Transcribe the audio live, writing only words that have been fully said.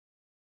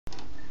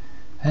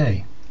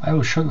Hey, I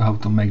will show you how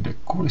to make the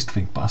coolest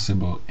thing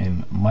possible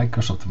in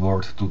Microsoft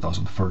Word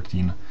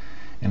 2013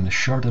 in a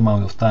short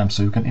amount of time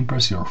so you can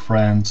impress your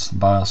friends,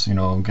 boss,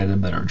 get a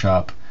better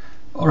job,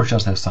 or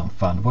just have some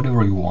fun,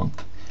 whatever you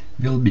want.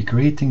 We'll be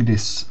creating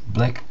this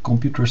black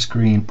computer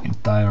screen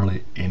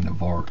entirely in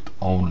Word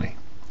only.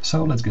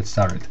 So let's get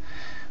started.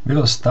 We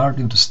will start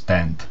with the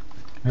stand.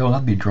 We will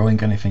not be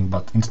drawing anything,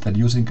 but instead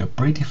using a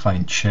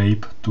predefined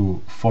shape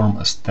to form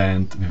a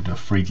stand with the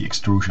 3D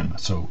extrusion.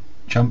 So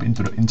jump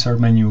into the insert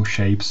menu,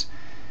 shapes,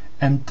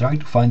 and try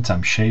to find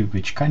some shape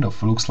which kind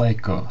of looks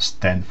like a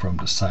stand from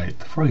the side.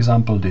 For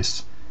example,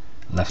 this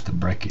left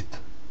bracket.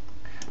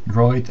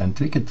 Draw it and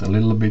tweak it a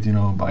little bit,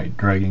 by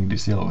dragging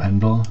this yellow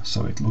handle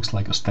so it looks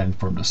like a stand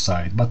from the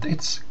side, but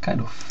it's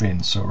kind of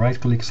thin. So right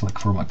click, select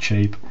format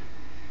shape,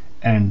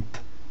 and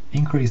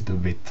increase the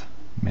width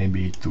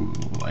maybe to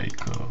like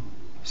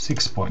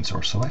 6 points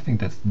or so. I think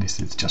that this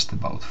is just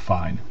about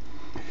fine.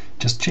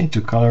 Just change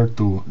the color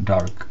to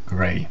dark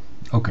gray.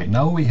 Okay,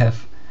 now we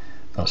have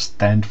a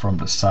stand from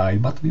the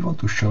side, but we want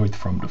to show it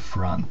from the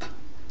front.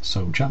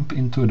 So jump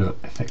into the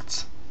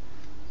effects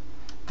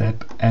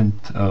tab and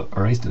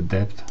raise the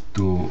depth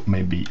to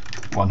maybe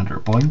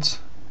 100 points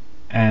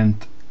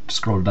and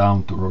scroll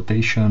down to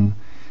rotation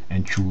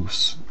and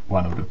choose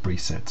one of the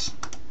presets.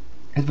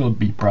 It will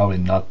be probably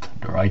not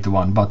the right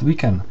one, but we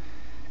can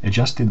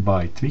adjust it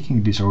by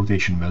tweaking these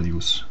rotation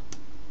values.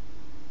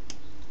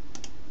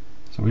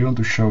 So we want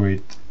to show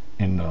it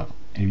in a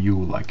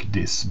view like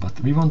this, but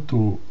we want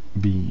to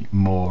be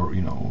more,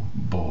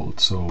 bold.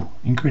 So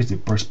increase the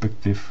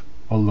perspective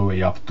all the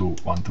way up to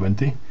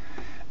 120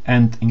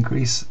 and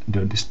increase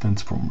the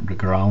distance from the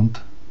ground.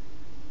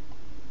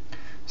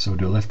 So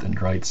the left and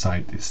right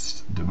side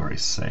is the very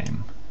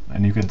same.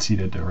 And you can see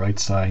that the right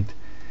side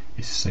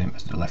is the same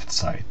as the left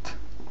side.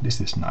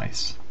 This is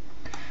nice.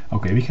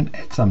 Okay, we can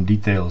add some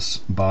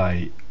details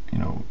by,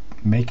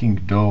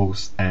 making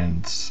those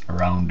ends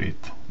around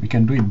it. We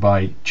can do it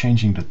by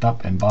changing the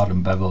top and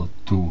bottom bevel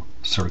to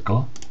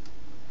circle.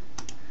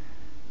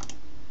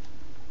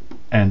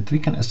 And we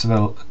can as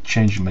well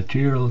change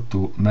material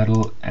to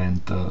metal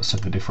and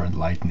set a different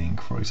lighting,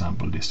 for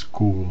example this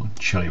cool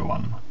chilly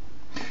one.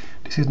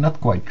 This is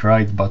not quite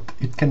right, but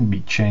it can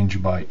be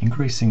changed by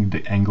increasing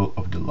the angle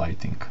of the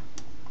lighting.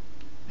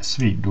 As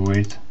we do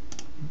it,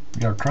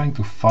 we are trying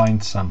to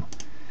find some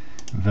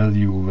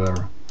value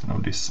where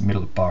this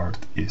middle part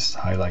is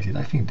highlighted.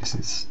 I think this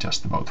is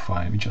just about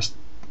fine. We just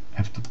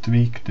have to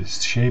tweak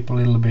this shape a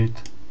little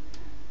bit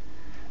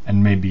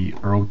and maybe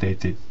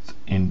rotate it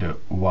in the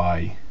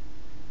Y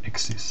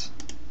axis.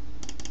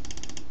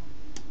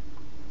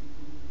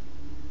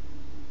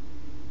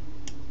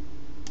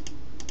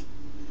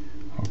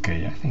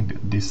 Okay, I think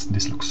that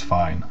this looks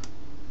fine.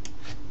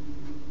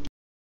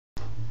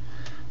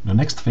 The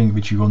next thing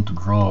which you want to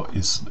draw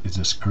is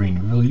a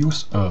screen. We will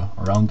use a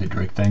rounded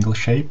rectangle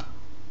shape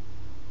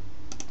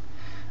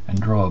and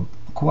draw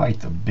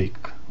quite a big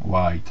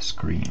wide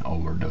screen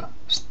over the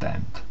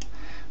stand.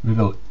 We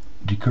will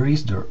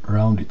decrease the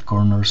rounded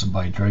corners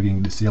by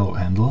dragging this yellow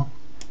handle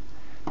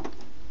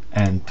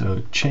and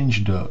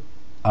change the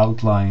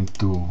outline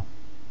to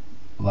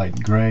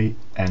light gray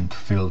and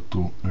fill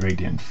to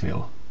gradient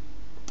fill.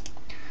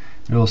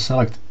 We will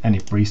select any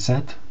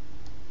preset,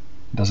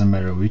 doesn't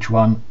matter which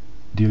one,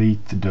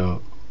 delete the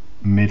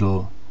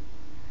middle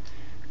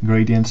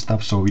gradient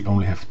stuff so we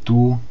only have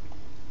two,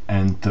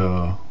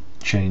 and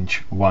change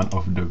one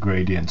of the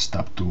gradient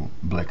stuff to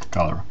black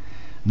color.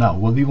 Now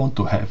what we want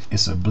to have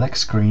is a black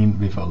screen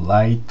with a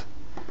light,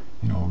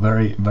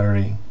 very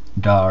very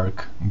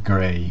dark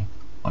gray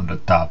on the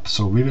top.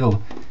 So we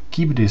will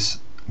keep this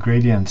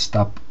gradient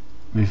stuff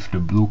with the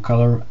blue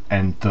color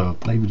and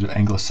play with the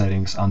angle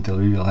settings until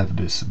we will have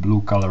this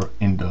blue color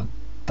in the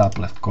top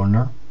left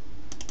corner.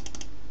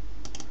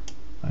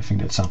 I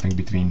think that something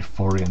between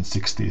 40 and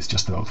 60 is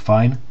just about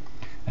fine.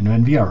 And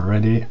when we are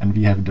ready and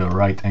we have the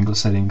right angle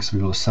settings,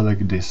 we will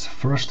select this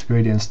first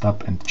gradient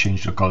stub and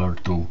change the color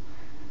to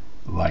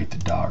light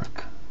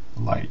dark,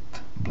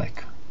 light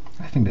black.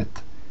 I think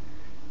that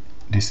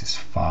this is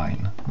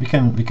fine. We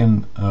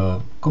can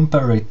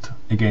compare it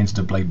against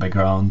the black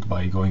background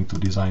by going to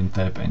Design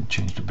tab and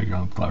change the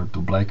background color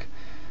to black.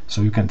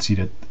 So you can see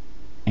that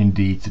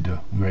indeed the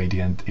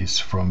gradient is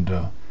from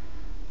the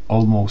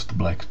almost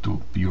black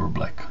to pure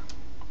black.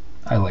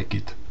 I like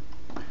it.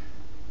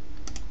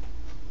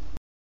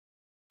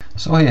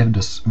 So we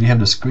have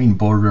the screen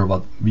border,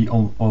 but we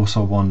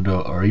also want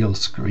the real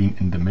screen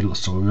in the middle,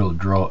 so we will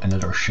draw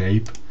another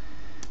shape,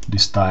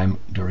 this time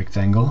the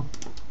rectangle.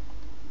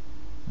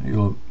 We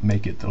will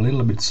make it a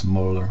little bit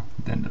smaller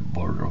than the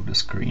border of the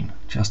screen,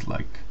 just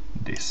like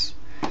this.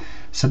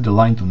 Set the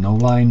line to no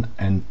line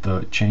and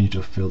change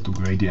the fill to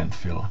gradient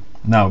fill.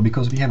 Now,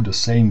 because we have the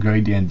same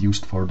gradient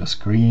used for the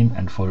screen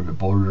and for the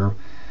border,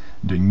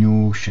 the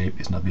new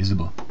shape is not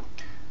visible.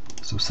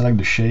 So select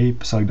the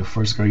shape, select the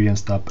first gradient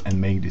stub and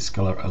make this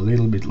color a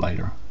little bit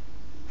lighter.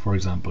 For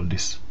example,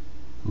 this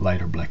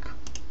lighter black.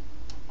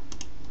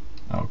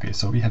 Okay,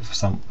 so we have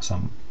some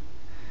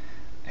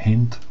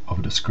hint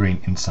of the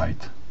screen inside.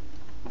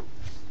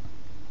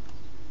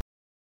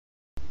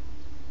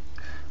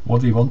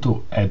 What we want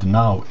to add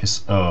now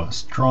is a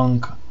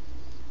strong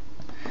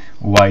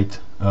white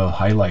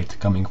highlight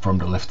coming from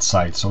the left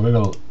side. So we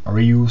will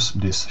reuse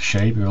this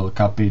shape, we will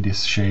copy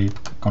this shape,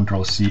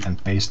 Ctrl C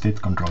and paste it,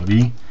 Ctrl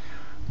V,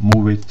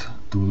 move it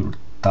to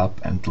top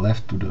and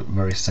left to the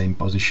very same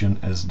position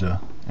as the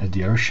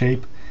other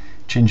shape,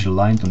 change the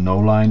line to no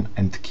line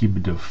and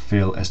keep the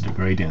fill as the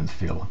gradient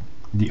fill.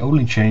 The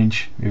only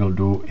change we will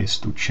do is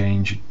to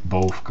change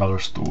both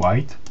colors to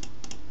white.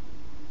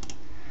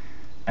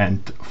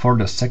 And for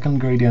the second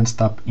gradient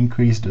step,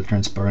 increase the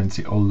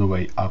transparency all the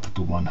way up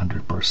to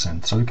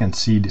 100%. So you can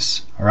see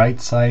this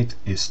right side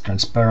is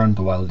transparent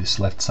while this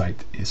left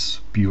side is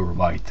pure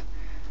white.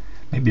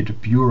 Maybe the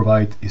pure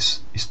white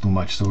is too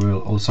much, so we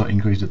will also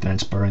increase the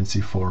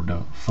transparency for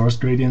the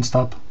first gradient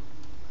step.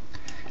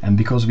 And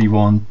because we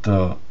want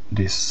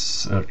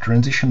this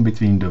transition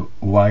between the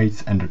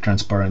white and the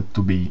transparent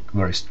to be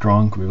very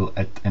strong, we will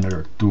add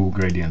another 2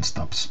 gradient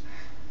steps.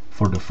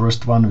 For the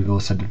first one, we will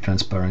set the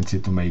transparency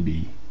to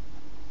maybe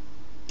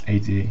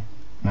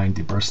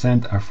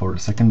 80–90%, and for the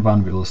second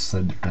one, we will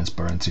set the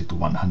transparency to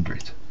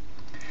 100.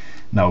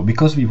 Now,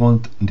 because we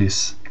want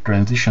this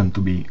transition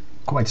to be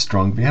quite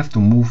strong, we have to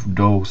move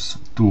those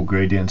 2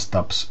 gradient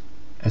steps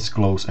as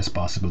close as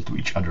possible to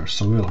each other.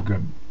 So we'll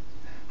grab,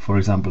 for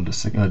example, the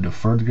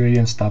third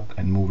gradient step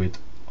and move it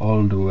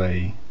all the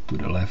way to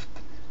the left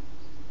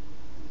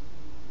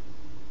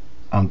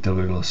until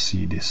we will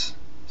see this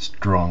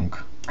strong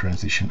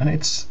transition. And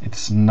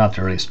it's not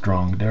really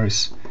strong.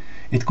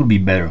 It could be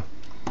better.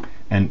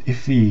 And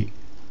if we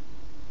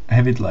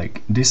have it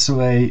like this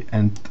way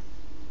and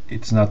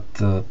it's not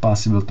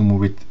possible to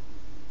move it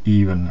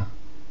even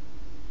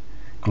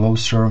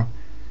closer,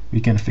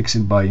 we can fix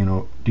it by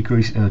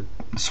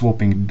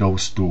swapping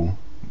those 2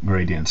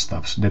 gradient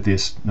steps. That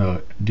is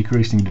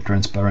decreasing the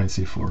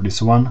transparency for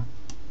this one,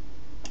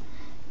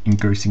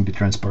 increasing the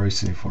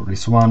transparency for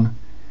this one,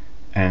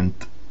 and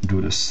do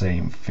the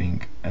same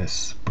thing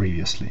as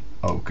previously.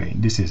 Okay,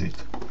 this is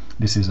it.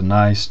 This is a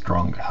nice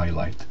strong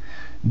highlight.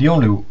 The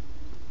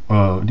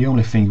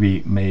only thing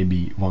we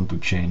maybe want to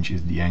change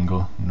is the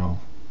angle.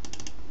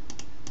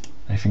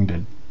 I think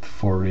that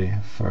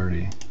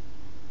 40–30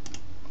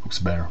 looks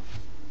better.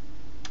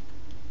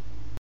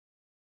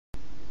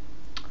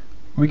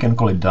 We can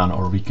call it done,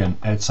 or we can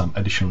add some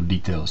additional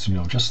details,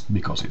 just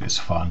because it is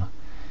fun.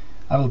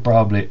 I will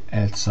probably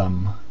add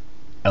some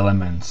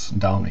elements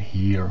down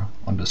here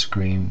on the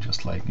screen,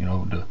 just like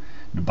the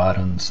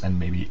buttons and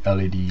maybe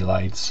LED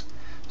lights.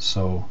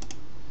 So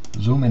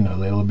zoom in a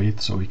little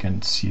bit so we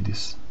can see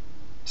this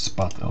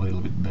spot a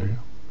little bit better,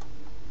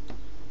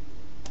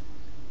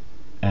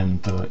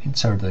 and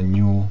insert a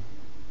new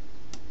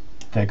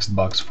text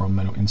box from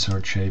menu,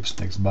 insert shapes,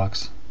 text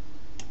box,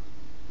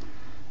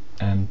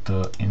 and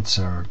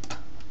insert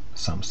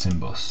some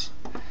symbols.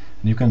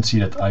 And you can see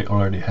that I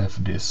already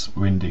have this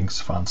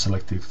Windings font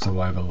selected, so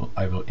I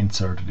will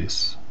insert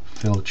this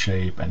filled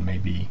shape and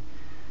maybe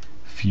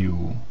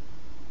few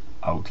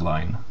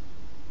outline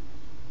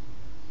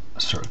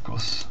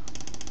circles.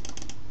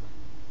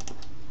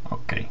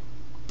 Okay.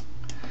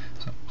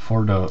 So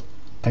for the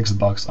text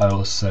box, I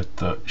will set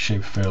the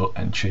shape fill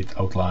and shade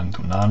outline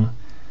to none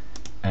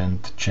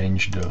and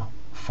change the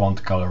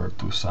font color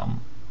to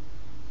some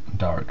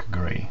dark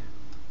gray.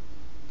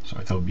 So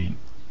it will be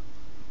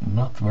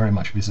not very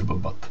much visible,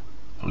 but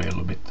a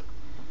little bit.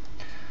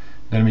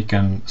 Then we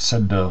can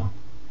set the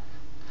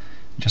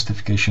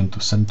justification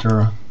to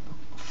center,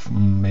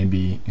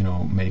 maybe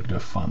make the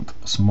font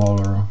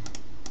smaller,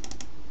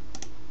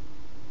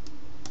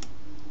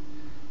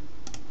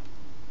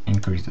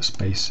 increase the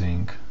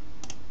spacing,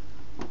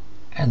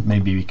 and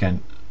maybe we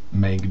can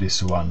make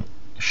this one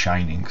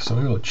shining. So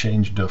we will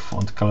change the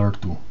font color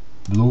to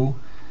blue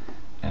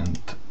and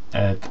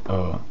add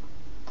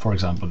for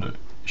example the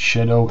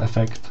shadow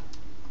effect,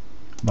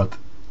 but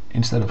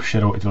instead of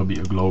shadow it will be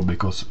a glow,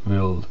 because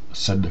we'll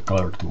set the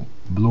color to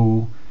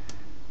blue,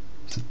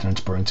 set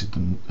transparency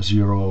to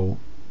 0,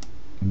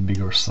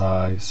 bigger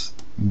size,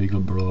 bigger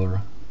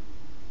blur.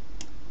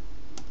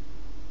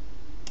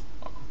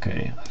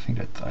 Okay, I think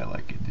that I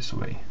like it this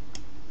way.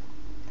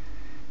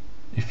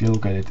 If you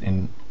look at it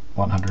in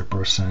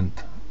 100%,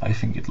 I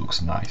think it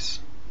looks nice.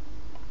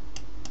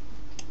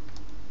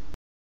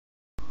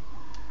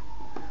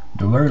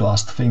 The very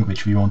last thing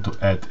which we want to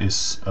add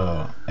is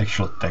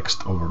actual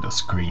text over the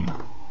screen.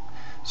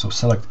 So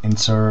select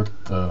Insert,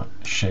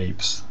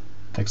 Shapes,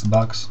 Text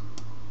Box,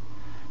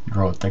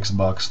 draw a text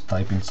box,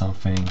 type in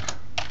something.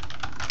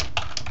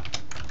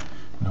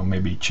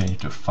 Maybe change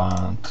the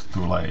font to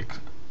like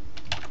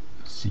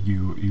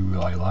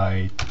CUI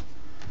Light,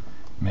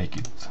 make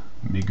it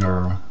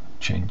bigger,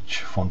 change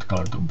font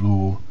color to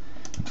blue,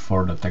 and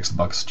for the text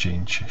box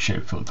change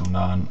shape fill to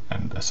none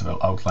and as well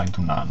outline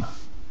to none.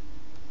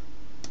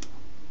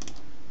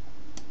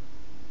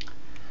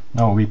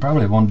 Now we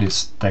probably want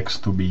this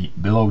text to be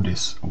below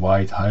this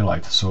white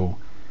highlight, so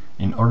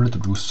in order to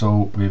do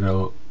so we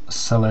will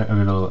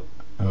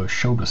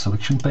show the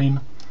selection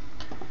pane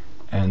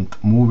and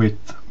move it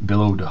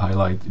below the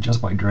highlight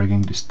just by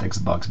dragging this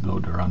text box below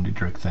the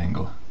rounded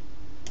rectangle.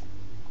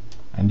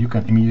 and you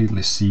can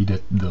immediately see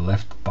that the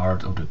left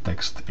part of the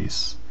text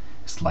is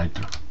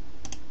lighter.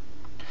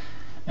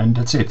 And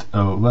that's it.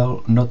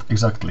 Well, not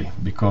exactly,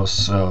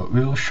 because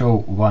we'll show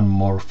one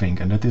more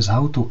thing, and that is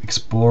how to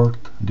export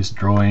this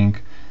drawing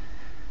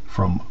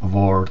from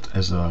Word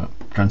as a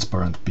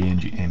transparent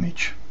PNG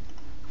image.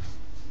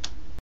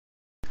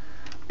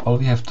 All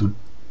we have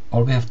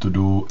to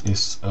do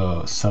is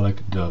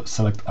select the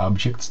Select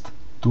Objects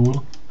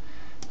tool,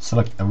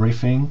 select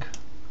everything,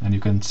 and you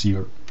can see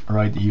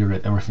right here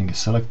that everything is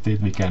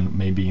selected. We can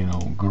maybe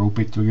group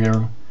it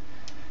together,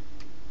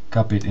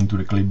 copy it into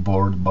the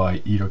clipboard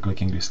by either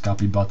clicking this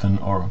copy button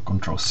or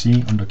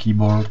Ctrl+C on the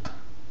keyboard.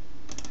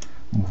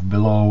 Move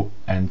below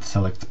and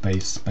select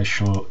Paste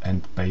Special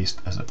and paste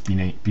as a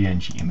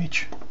PNG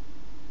image.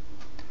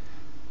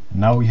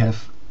 Now we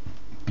have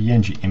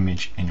PNG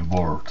image in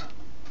Word.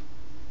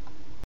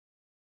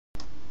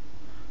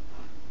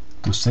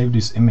 To save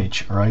this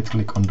image, right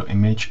click on the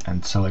image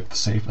and select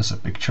Save as a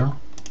picture.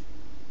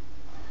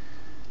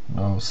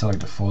 Now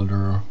select the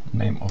folder,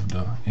 name of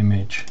the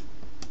image.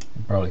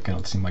 You probably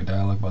cannot see my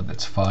dialog, but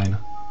that's fine.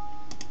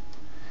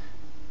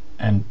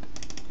 And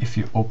if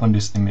you open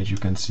this image, you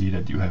can see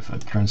that you have a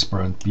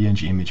transparent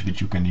PNG image which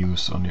you can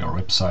use on your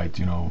website,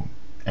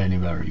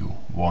 anywhere you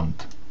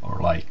want or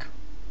like.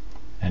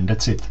 And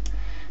that's it.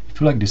 If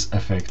you like this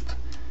effect,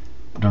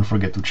 don't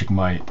forget to check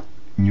my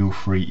new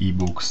free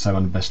ebook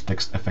 7 best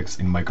text effects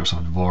in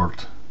Microsoft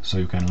Word, so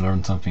you can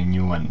learn something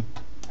new and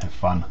have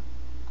fun.